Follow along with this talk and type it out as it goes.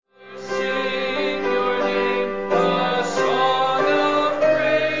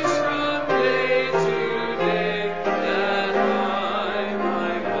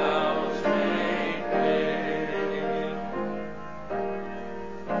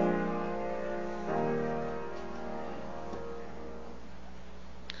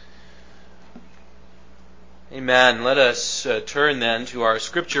Amen. Let us turn then to our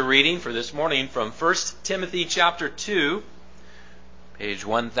scripture reading for this morning from 1 Timothy chapter 2, page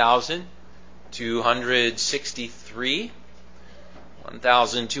 1263.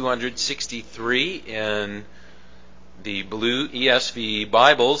 1263 in the blue ESV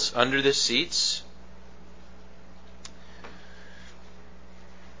Bibles under the seats.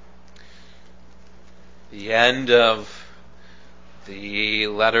 The end of the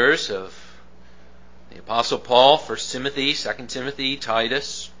letters of the Apostle Paul, 1 Timothy, 2 Timothy,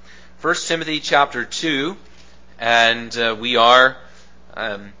 Titus, 1 Timothy chapter 2, and we are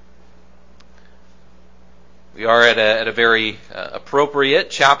at a very appropriate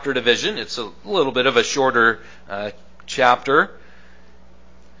chapter division. It's a little bit of a shorter chapter,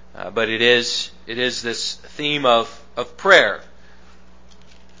 but it is this theme of prayer.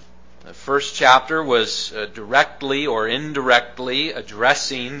 The first chapter was directly or indirectly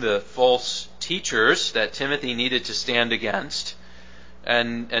addressing the false teachers that Timothy needed to stand against,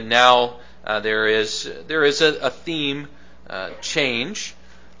 and now there is a theme change.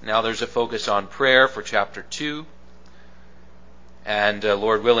 Now there's a focus on prayer for chapter 2, and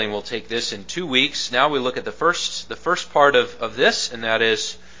Lord willing, we'll take this in 2 weeks. Now we look at the first part of this, and that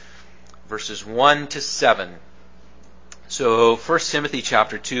is verses 1 to 7. So 1 Timothy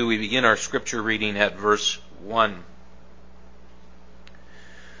chapter 2, we begin our scripture reading at verse 1.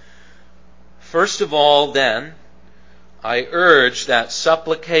 First of all, then, I urge that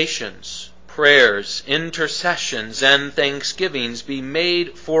supplications, prayers, intercessions, and thanksgivings be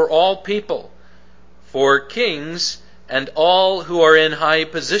made for all people, for kings and all who are in high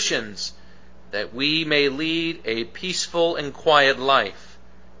positions, that we may lead a peaceful and quiet life,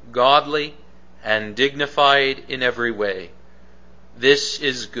 godly and dignified in every way. This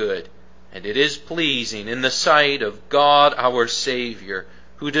is good, and it is pleasing in the sight of God our Savior,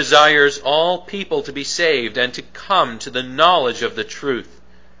 who desires all people to be saved and to come to the knowledge of the truth.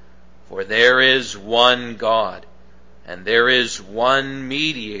 For there is one God, and there is one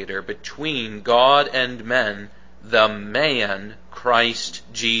mediator between God and men, the man Christ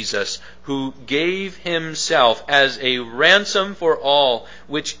Jesus, who gave himself as a ransom for all,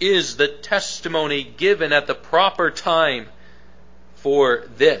 which is the testimony given at the proper time. For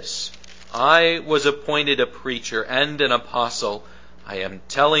this I was appointed a preacher and an apostle. I am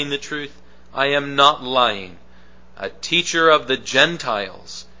telling the truth, I am not lying, a teacher of the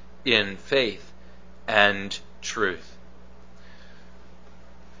Gentiles in faith and truth.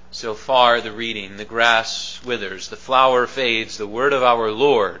 So far the reading, the grass withers, the flower fades, the word of our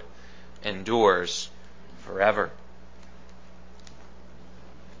Lord endures forever.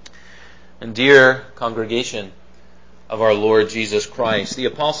 And dear congregation of our Lord Jesus Christ, the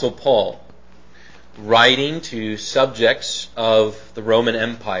Apostle Paul, writing to subjects of the Roman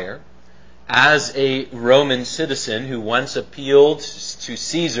Empire, as a Roman citizen who once appealed to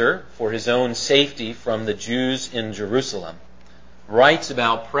Caesar for his own safety from the Jews in Jerusalem, writes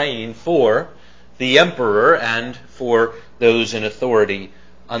about praying for the emperor and for those in authority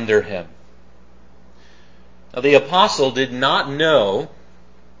under him. Now, the apostle did not know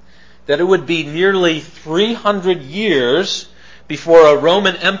that it would be nearly 300 years before a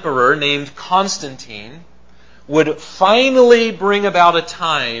Roman emperor named Constantine would finally bring about a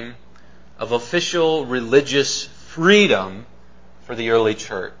time of official religious freedom for the early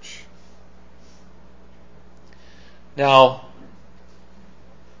church. Now,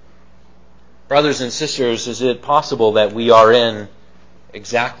 brothers and sisters, is it possible that we are in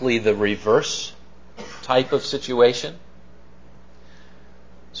exactly the reverse type of situation?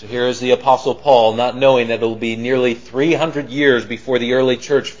 So here is the Apostle Paul, not knowing that it will be nearly 300 years before the early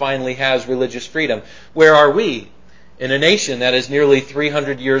church finally has religious freedom. Where are we? In a nation that is nearly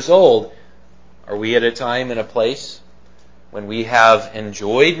 300 years old. Are we at a time and a place when we have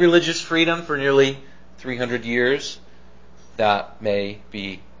enjoyed religious freedom for nearly 300 years? That may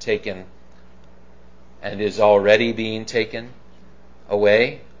be taken and is already being taken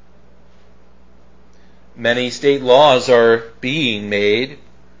away. Many state laws are being made,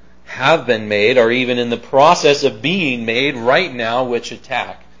 have been made, are even in the process of being made right now, which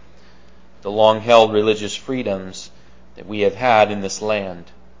attack the long-held religious freedoms that we have had in this land.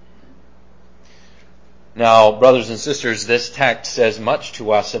 Now, brothers and sisters, this text says much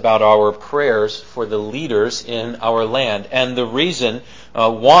to us about our prayers for the leaders in our land and the reason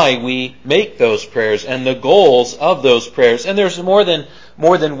why we make those prayers and the goals of those prayers. And there's more than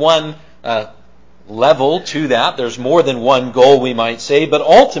one level to that. There's more than one goal, we might say. But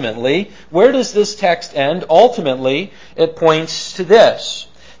ultimately, where does this text end? Ultimately, it points to this,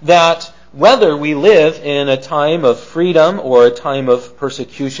 that whether we live in a time of freedom or a time of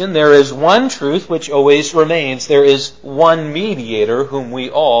persecution, there is one truth which always remains. There is one mediator whom we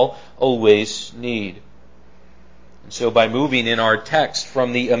all always need. And so by moving in our text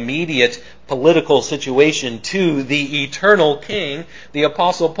from the immediate political situation to the eternal King, the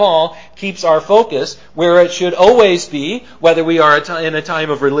Apostle Paul keeps our focus where it should always be, whether we are in a time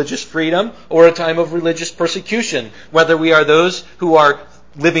of religious freedom or a time of religious persecution, whether we are those who are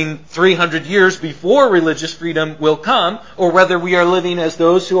living 300 years before religious freedom will come, or whether we are living as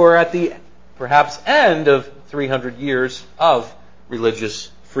those who are at the perhaps end of 300 years of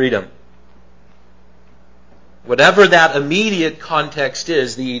religious freedom. Whatever that immediate context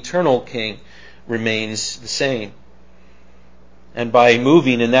is, the eternal King remains the same. And by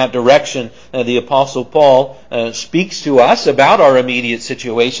moving in that direction, the Apostle Paul speaks to us about our immediate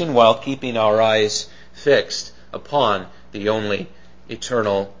situation while keeping our eyes fixed upon the only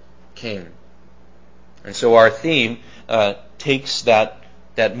eternal King. And so our theme takes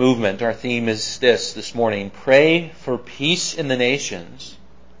that movement. Our theme is this morning: pray for peace in the nations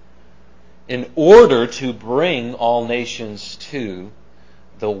in order to bring all nations to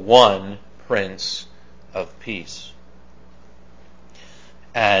the one Prince of Peace.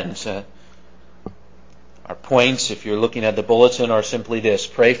 And our points, if you're looking at the bulletin, are simply this: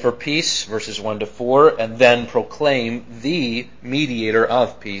 pray for peace, verses 1 to 4, and then proclaim the mediator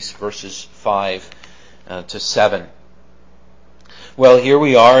of peace, verses 5 to 7. Well, here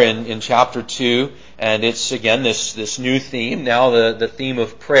we are in chapter 2, and it's again this new theme, now the theme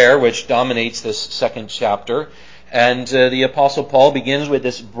of prayer, which dominates this second chapter. And the Apostle Paul begins with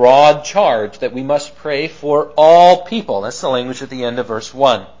this broad charge that we must pray for all people. That's the language at the end of verse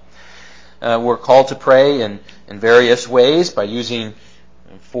 1. We're called to pray in various ways by using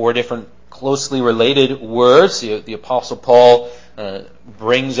 4 different closely related words. The Apostle Paul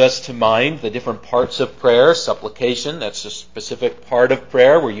brings us to mind the different parts of prayer. Supplication, that's a specific part of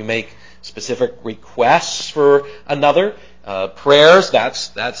prayer where you make specific requests for another. Prayers,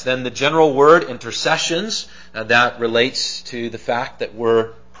 that's then the general word. Intercessions, that relates to the fact that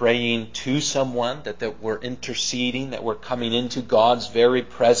we're praying to someone, that we're interceding, that we're coming into God's very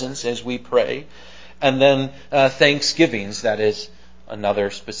presence as we pray. And then thanksgivings, that is another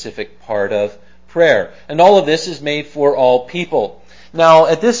specific part of prayer. And all of this is made for all people. Now,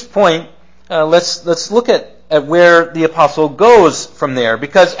 at this point, let's look at where the apostle goes from there,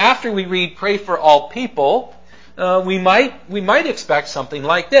 because after we read "pray for all people," we might expect something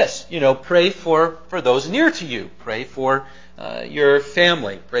like this. Pray for those near to you. Pray for your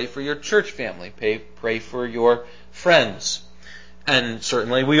family. Pray for your church family. Pray for your friends. And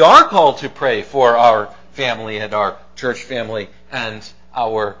certainly we are called to pray for our family and our church family and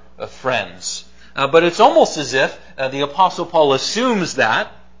our friends. But it's almost as if the Apostle Paul assumes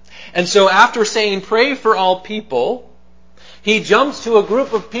that. And so after saying pray for all people, he jumps to a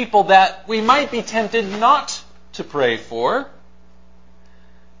group of people that we might be tempted not to pray for.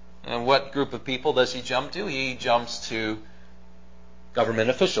 And what group of people does he jump to? He jumps to government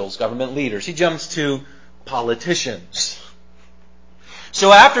officials, government leaders. He jumps to politicians.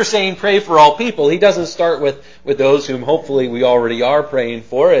 So after saying pray for all people, he doesn't start with those whom hopefully we already are praying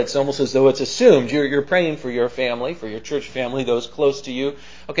for. It's almost as though it's assumed. You're praying for your family, for your church family, those close to you.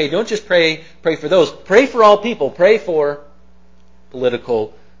 Okay, don't just pray for those. Pray for all people. Pray for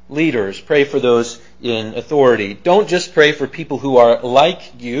political leaders. Pray for those in authority. Don't just pray for people who are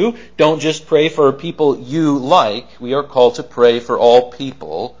like you. Don't just pray for people you like. We are called to pray for all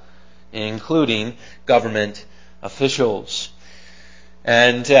people, including government officials.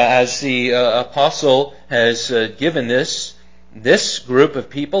 And as the apostle has given this group of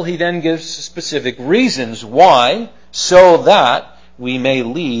people, he then gives specific reasons why, so that we may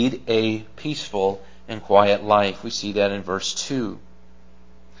lead a peaceful and quiet life. We see that in verse 2.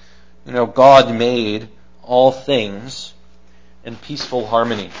 God made all things in peaceful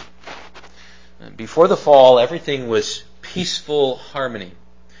harmony. Before the fall, everything was peaceful harmony.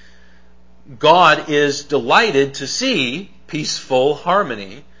 God is delighted to see peaceful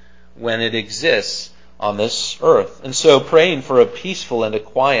harmony when it exists on this earth. And so praying for a peaceful and a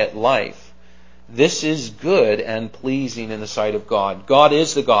quiet life, this is good and pleasing in the sight of God. God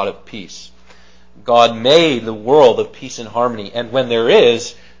is the God of peace. God made the world of peace and harmony. And when there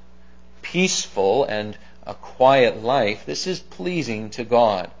is peaceful and a quiet life, this is pleasing to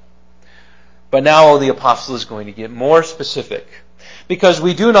God. But now the apostle is going to get more specific. Because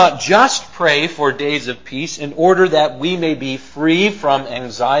we do not just pray for days of peace in order that we may be free from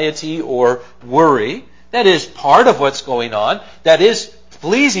anxiety or worry. That is part of what's going on. That is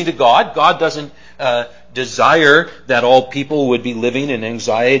pleasing to God. God doesn't desire that all people would be living in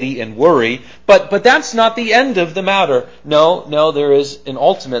anxiety and worry. But that's not the end of the matter. No, there is an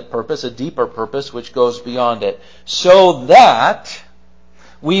ultimate purpose, a deeper purpose, which goes beyond it. So that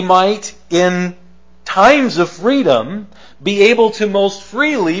we might, in times of freedom, be able to most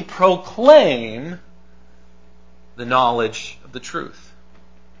freely proclaim the knowledge of the truth.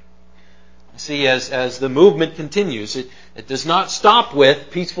 See, as the movement continues, it does not stop with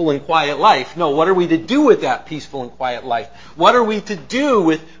peaceful and quiet life. No, what are we to do with that peaceful and quiet life? What are we to do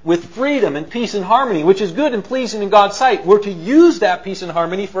with freedom and peace and harmony, which is good and pleasing in God's sight? We're to use that peace and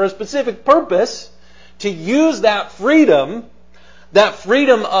harmony for a specific purpose, to use that freedom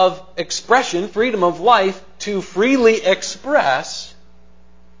of expression, freedom of life, to freely express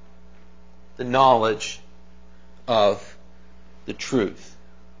the knowledge of the truth.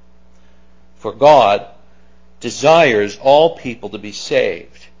 For God desires all people to be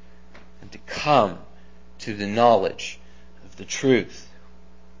saved and to come to the knowledge of the truth.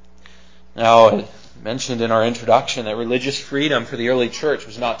 Now, I mentioned in our introduction that religious freedom for the early church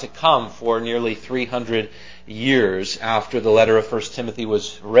was not to come for nearly 300 years after the letter of 1 Timothy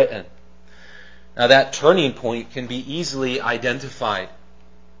was written. Now, that turning point can be easily identified.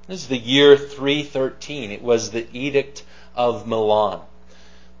 This is the year 313. It was the Edict of Milan.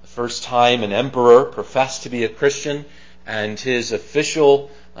 First time an emperor professed to be a Christian, and his official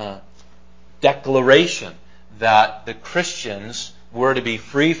declaration that the Christians were to be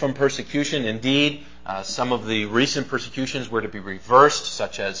free from persecution. Indeed, some of the recent persecutions were to be reversed,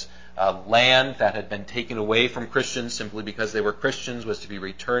 such as land that had been taken away from Christians simply because they were Christians was to be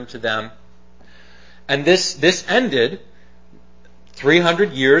returned to them. And this ended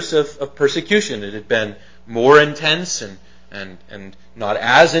 300 years of persecution. It had been more intense and not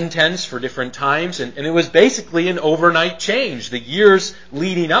as intense for different times. And it was basically an overnight change. The years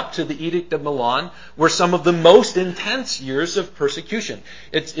leading up to the Edict of Milan were some of the most intense years of persecution.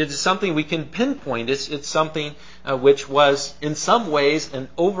 It's something we can pinpoint. It's something which was in some ways an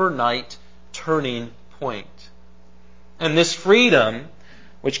overnight turning point. And this freedom,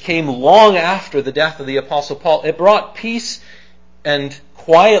 which came long after the death of the Apostle Paul, it brought peace and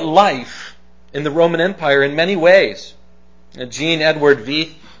quiet life in the Roman Empire in many ways. Jean Edward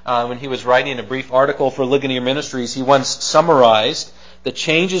Veith, when he was writing a brief article for Ligonier Ministries, he once summarized the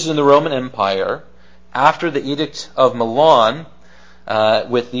changes in the Roman Empire after the Edict of Milan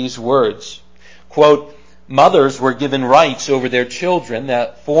with these words. Quote, "Mothers were given rights over their children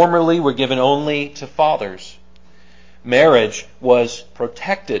that formerly were given only to fathers. Marriage was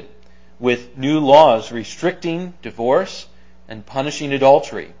protected with new laws restricting divorce and punishing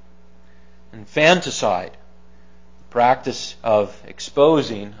adultery. Infanticide, practice of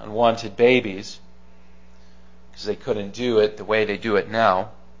exposing unwanted babies, because they couldn't do it the way they do it now,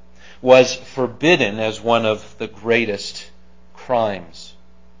 was forbidden as one of the greatest crimes.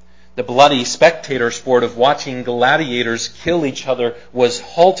 The bloody spectator sport of watching gladiators kill each other was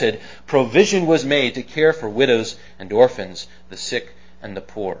halted. Provision was made to care for widows and orphans, the sick and the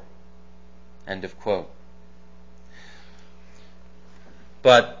poor." End of quote.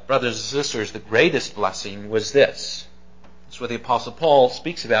 But, brothers and sisters, the greatest blessing was this. That's what the Apostle Paul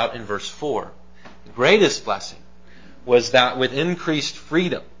speaks about in verse 4. The greatest blessing was that with increased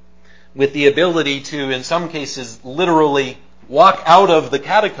freedom, with the ability to, in some cases, literally walk out of the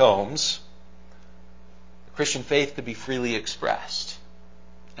catacombs, the Christian faith could be freely expressed.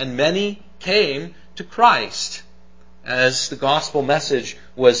 And many came to Christ as the gospel message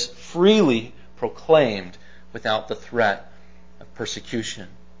was freely proclaimed without the threat of persecution.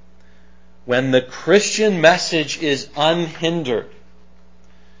 When the Christian message is unhindered,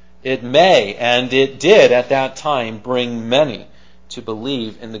 it may, and it did at that time, bring many to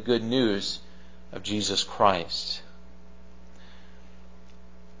believe in the good news of Jesus Christ.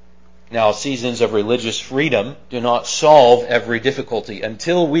 Now, seasons of religious freedom do not solve every difficulty.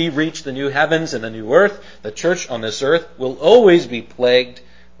 Until we reach the new heavens and the new earth, the church on this earth will always be plagued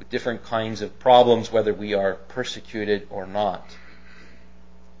with different kinds of problems, whether we are persecuted or not.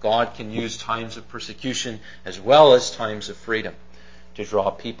 God can use times of persecution as well as times of freedom to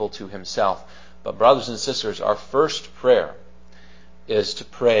draw people to Himself. But brothers and sisters, our first prayer is to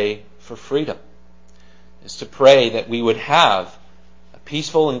pray for freedom, is to pray that we would have a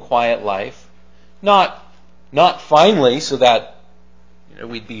peaceful and quiet life, not finally so that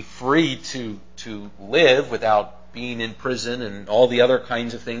we'd be free to live without being in prison and all the other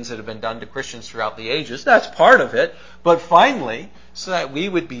kinds of things that have been done to Christians throughout the ages. That's part of it. But finally, so that we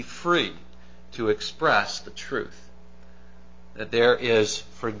would be free to express the truth. That there is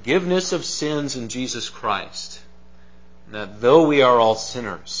forgiveness of sins in Jesus Christ. And that though we are all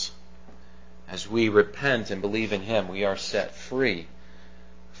sinners, As we repent and believe in Him, we are set free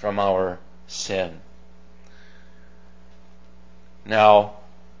from our sin. Now,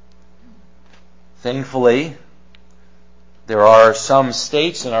 thankfully, there are some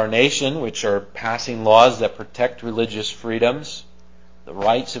states in our nation which are passing laws that protect religious freedoms, the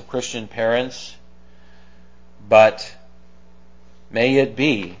rights of Christian parents, but may it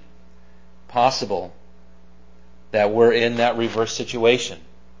be possible that we're in that reverse situation.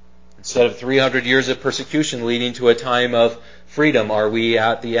 Instead of 300 years of persecution leading to a time of freedom, are we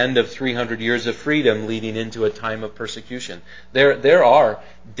at the end of 300 years of freedom leading into a time of persecution? There are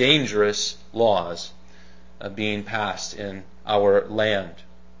dangerous laws being passed in our land.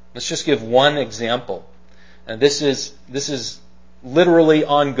 Let's just give one example. And this is literally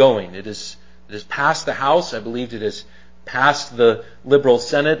ongoing. It is passed the House. I believe it is passed the Liberal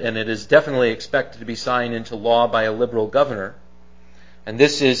Senate, and it is definitely expected to be signed into law by a Liberal governor. And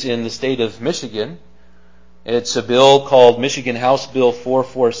this is in the state of Michigan. It's a bill called Michigan House Bill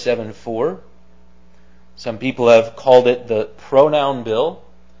 4474. Some people have called it the pronoun bill.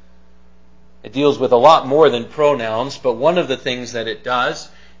 It deals with a lot more than pronouns, but one of the things that it does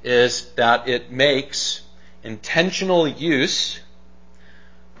is that it makes intentional use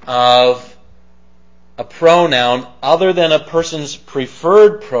of a pronoun other than a person's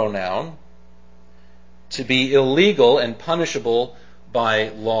preferred pronoun to be illegal and punishable by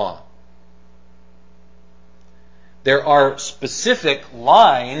law. There are specific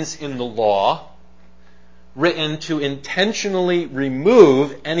lines in the law written to intentionally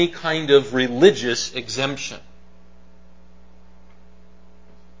remove any kind of religious exemption.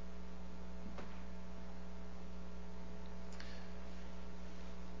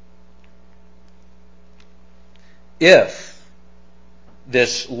 If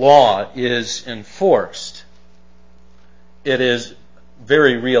this law is enforced, it is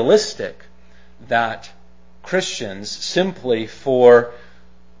very realistic that Christians, simply for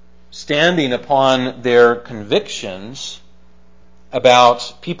standing upon their convictions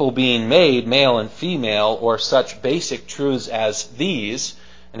about people being made male and female, or such basic truths as these,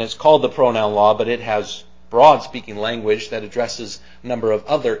 and it's called the pronoun law, but it has broad speaking language that addresses a number of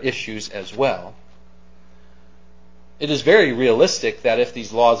other issues as well. It is very realistic that if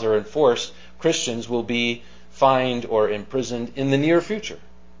these laws are enforced, Christians will be fined or imprisoned in the near future.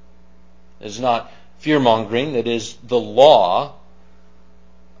 It is not fear-mongering. It is the law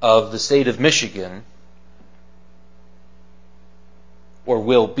of the state of Michigan, or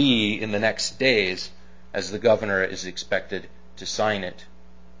will be in the next days, as the governor is expected to sign it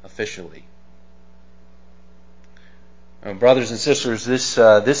officially. Brothers and sisters, this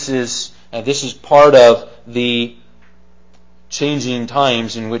is part of the changing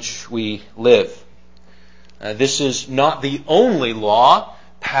times in which we live. This is not the only law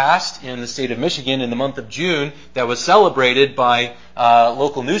passed in the state of Michigan in the month of June that was celebrated by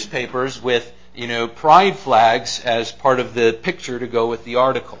local newspapers with, pride flags as part of the picture to go with the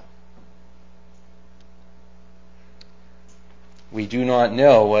article. We do not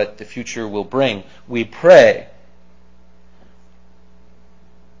know what the future will bring. We pray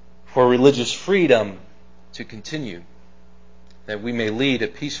for religious freedom to continue, that we may lead a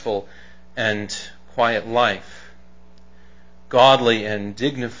peaceful and quiet life, godly and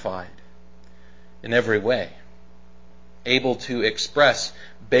dignified in every way, able to express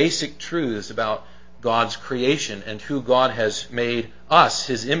basic truths about God's creation and who God has made us,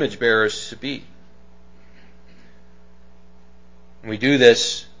 His image bearers, to be. We do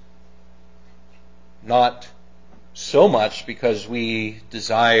this not so much because we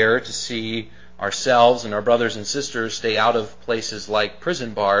desire to see ourselves and our brothers and sisters stay out of places like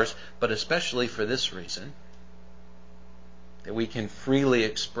prison bars, but especially for this reason, that we can freely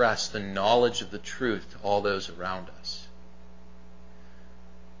express the knowledge of the truth to all those around us.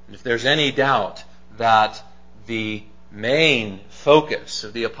 And if there's any doubt that the main focus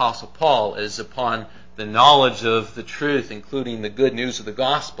of the Apostle Paul is upon the knowledge of the truth, including the good news of the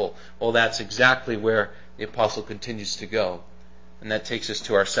gospel, well, that's exactly where the Apostle continues to go. And that takes us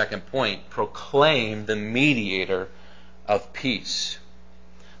to our second point: proclaim the mediator of peace.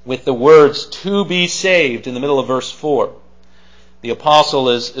 With the words "to be saved" in the middle of verse 4, the Apostle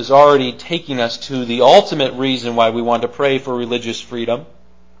is already taking us to the ultimate reason why we want to pray for religious freedom.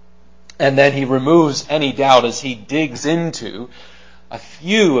 And then he removes any doubt as he digs into a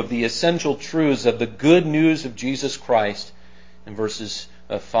few of the essential truths of the good news of Jesus Christ in verses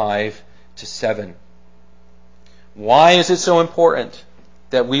 5 to 7. Why is it so important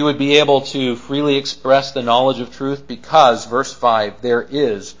that we would be able to freely express the knowledge of truth? Because, verse 5, there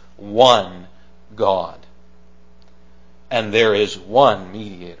is one God, and there is one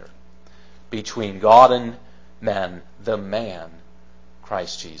mediator between God and men, the man,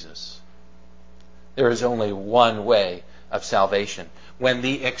 Christ Jesus. There is only one way of salvation. When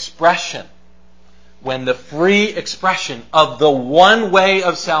the free expression of the one way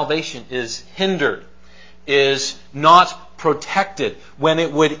of salvation is hindered, is not protected, when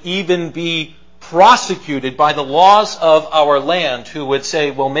it would even be prosecuted by the laws of our land, who would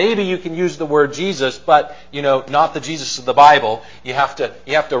say, well, maybe you can use the word Jesus, but, not the Jesus of the Bible. You have to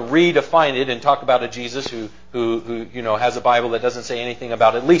redefine it and talk about a Jesus who has a Bible that doesn't say anything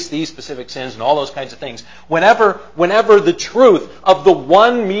about at least these specific sins and all those kinds of things. Whenever the truth of the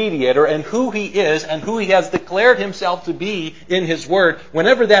one mediator and who he is and who he has declared himself to be in his word,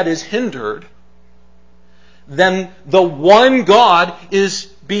 whenever that is hindered, then the one God is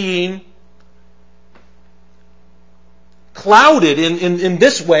being clouded in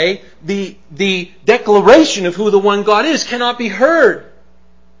this way. The declaration of who the one God is cannot be heard.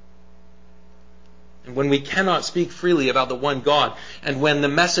 And when we cannot speak freely about the one God, and when the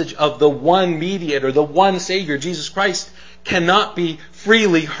message of the one mediator, the one Savior, Jesus Christ, cannot be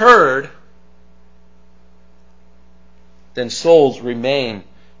freely heard, then souls remain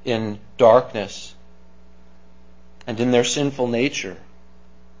in darkness and in their sinful nature.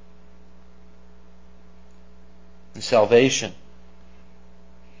 And salvation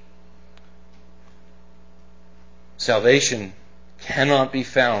cannot be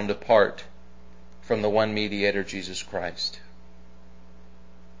found apart from the one mediator, Jesus Christ.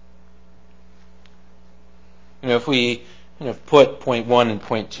 If we put point 1 and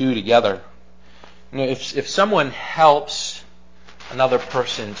point 2 together, if someone helps another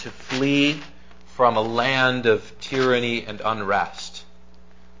person to flee from a land of tyranny and unrest,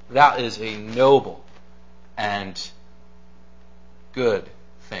 that is a noble and good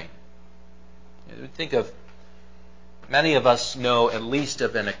thing. Think of, many of us know at least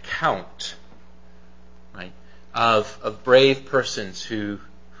of an account, right, of brave persons who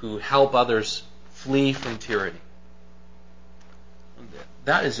help others flee from tyranny.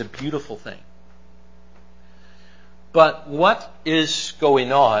 That is a beautiful thing. But what is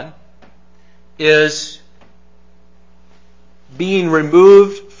going on is being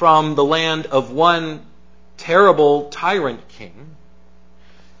removed from the land of one terrible tyrant king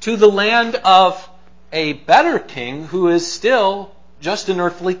to the land of a better king who is still just an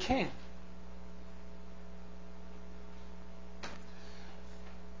earthly king.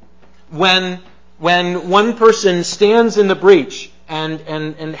 When one person stands in the breach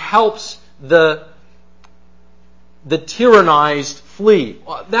and helps the tyrannized flee,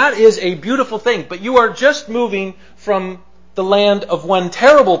 that is a beautiful thing. But you are just moving from the land of one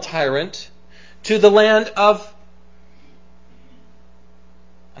terrible tyrant to the land of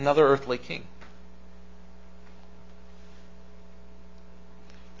another earthly king.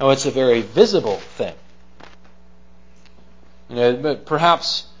 Now, it's a very visible thing. But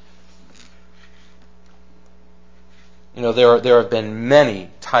perhaps there have been many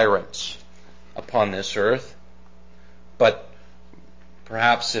tyrants upon this earth, but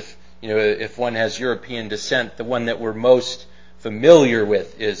perhaps if one has European descent, the one that we're most familiar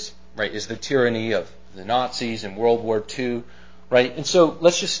with is the tyranny of the Nazis in World War II, right? And so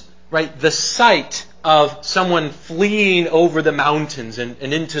let's just, the sight of someone fleeing over the mountains and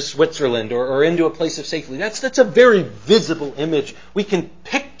into Switzerland or into a place of safety, that's a very visible image. We can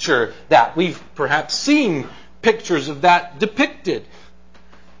picture that. We've perhaps seen pictures of that depicted.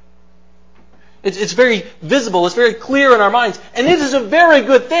 It's very visible, it's very clear in our minds, and it is a very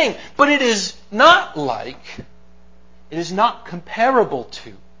good thing, but it is not comparable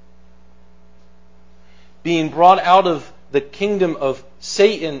to being brought out of the kingdom of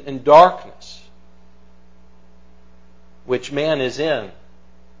Satan and darkness, which man is in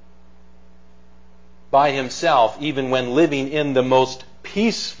by himself, even when living in the most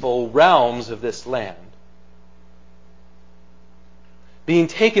peaceful realms of this land. Being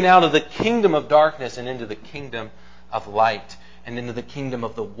taken out of the kingdom of darkness and into the kingdom of light, and into the kingdom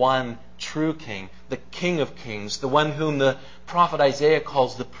of the one true King, the King of Kings, the one whom the prophet Isaiah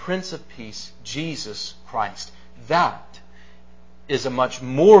calls the Prince of Peace, Jesus Christ. That is a much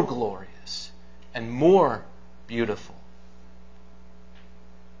more glorious and more beautiful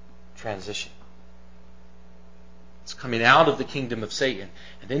transition. It's coming out of the kingdom of Satan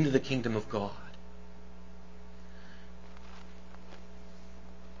and into the kingdom of God.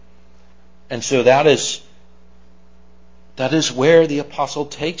 And so that is where the apostle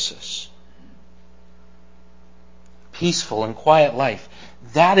takes us. Peaceful and quiet life.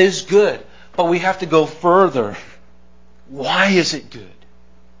 That is good. But we have to go further. Why is it good?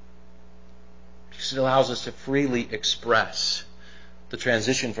 Because it allows us to freely express the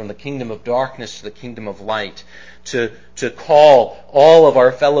transition from the kingdom of darkness to the kingdom of light, to call all of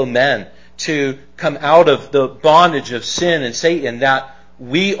our fellow men to come out of the bondage of sin and Satan that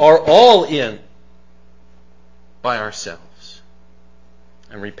we are all in by ourselves,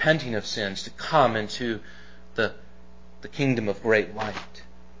 and repenting of sins to come into the kingdom of great light.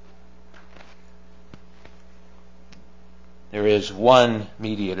 There is one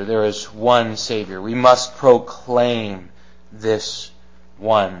mediator. There is one Savior. We must proclaim this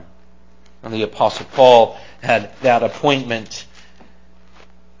one. And the Apostle Paul had that appointment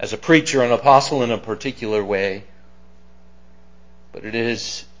as a preacher and apostle in a particular way. But it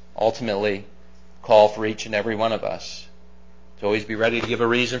is ultimately a call for each and every one of us to always be ready to give a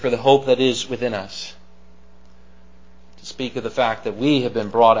reason for the hope that is within us. To speak of the fact that we have been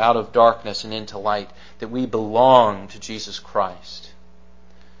brought out of darkness and into light, that we belong to Jesus Christ.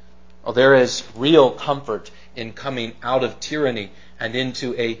 Well, there is real comfort in coming out of tyranny and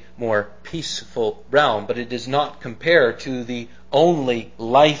into a more peaceful realm, but it does not compare to the only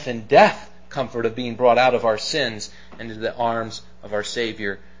life and death comfort of being brought out of our sins and into the arms of our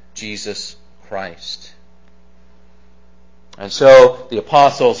Savior, Jesus Christ. And so the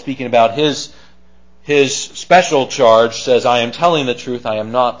apostle, speaking about his special charge, says, I am telling the truth, I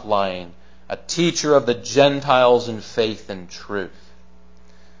am not lying, a teacher of the Gentiles in faith and truth.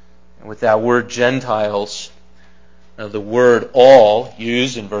 And with that word Gentiles, the word all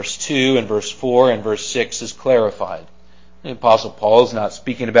used in verse 2 and verse 4 and verse 6 is clarified. The Apostle Paul is not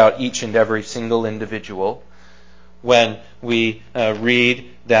speaking about each and every single individual. When we read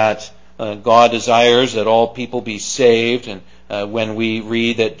that God desires that all people be saved, and when we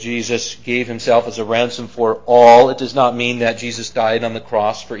read that Jesus gave himself as a ransom for all, it does not mean that Jesus died on the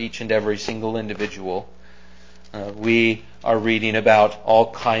cross for each and every single individual. We are reading about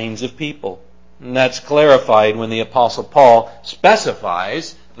all kinds of people. And that's clarified when the Apostle Paul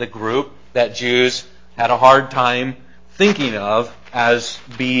specifies the group that Jews had a hard time thinking of as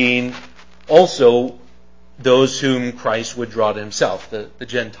being also those whom Christ would draw to himself, the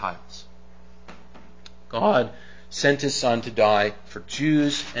Gentiles. God sent his Son to die for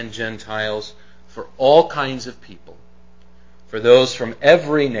Jews and Gentiles, for all kinds of people, for those from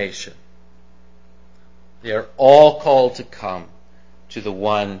every nation. They are all called to come to the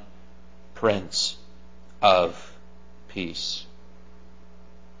one Prince of Peace.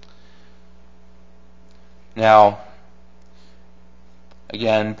 Now,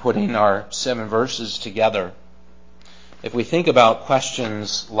 again, putting our 7 verses together, if we think about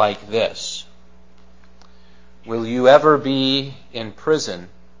questions like this, will you ever be in prison,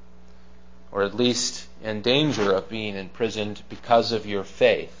 or at least in danger of being imprisoned because of your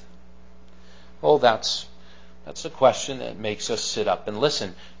faith? Well, that's a question that makes us sit up and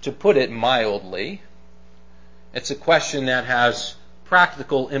listen. To put it mildly, it's a question that has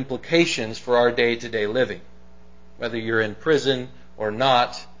practical implications for our day-to-day living. Whether you're in prison or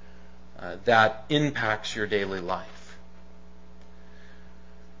not, that impacts your daily life.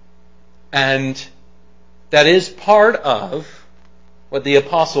 And that is part of what the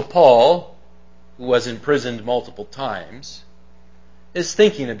Apostle Paul, who was imprisoned multiple times, is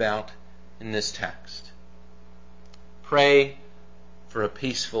thinking about in this text. Pray for a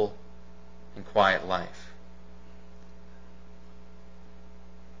peaceful and quiet life.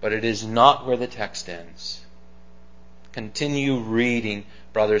 But it is not where the text ends. Continue reading,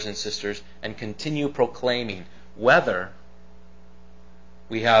 brothers and sisters, and continue proclaiming, whether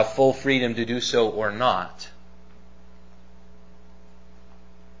we have full freedom to do so or not,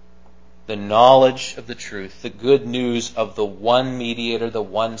 the knowledge of the truth, the good news of the one mediator, the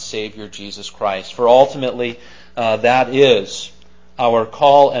one Savior, Jesus Christ. For ultimately, that is our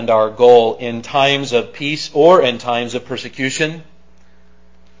call and our goal in times of peace or in times of persecution.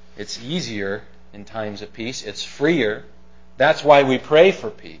 It's easier in times of peace. It's freer. That's why we pray for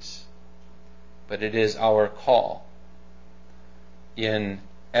peace. But it is our call in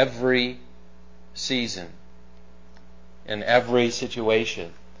every season, in every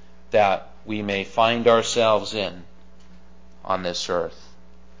situation that we may find ourselves in on this earth.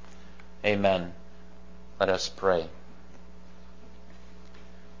 Amen. Let us pray.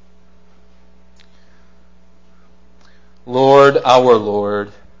 Lord, our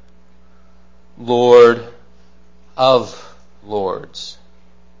Lord, Lord of lords,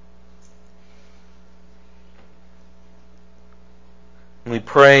 we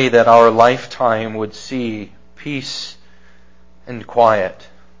pray that our lifetime would see peace and quiet.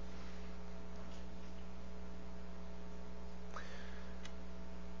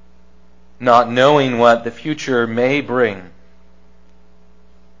 Not knowing what the future may bring,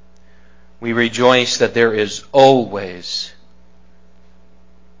 we rejoice that there is always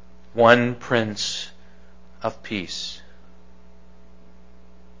one Prince of Peace.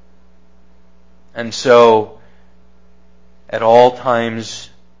 And so, at all times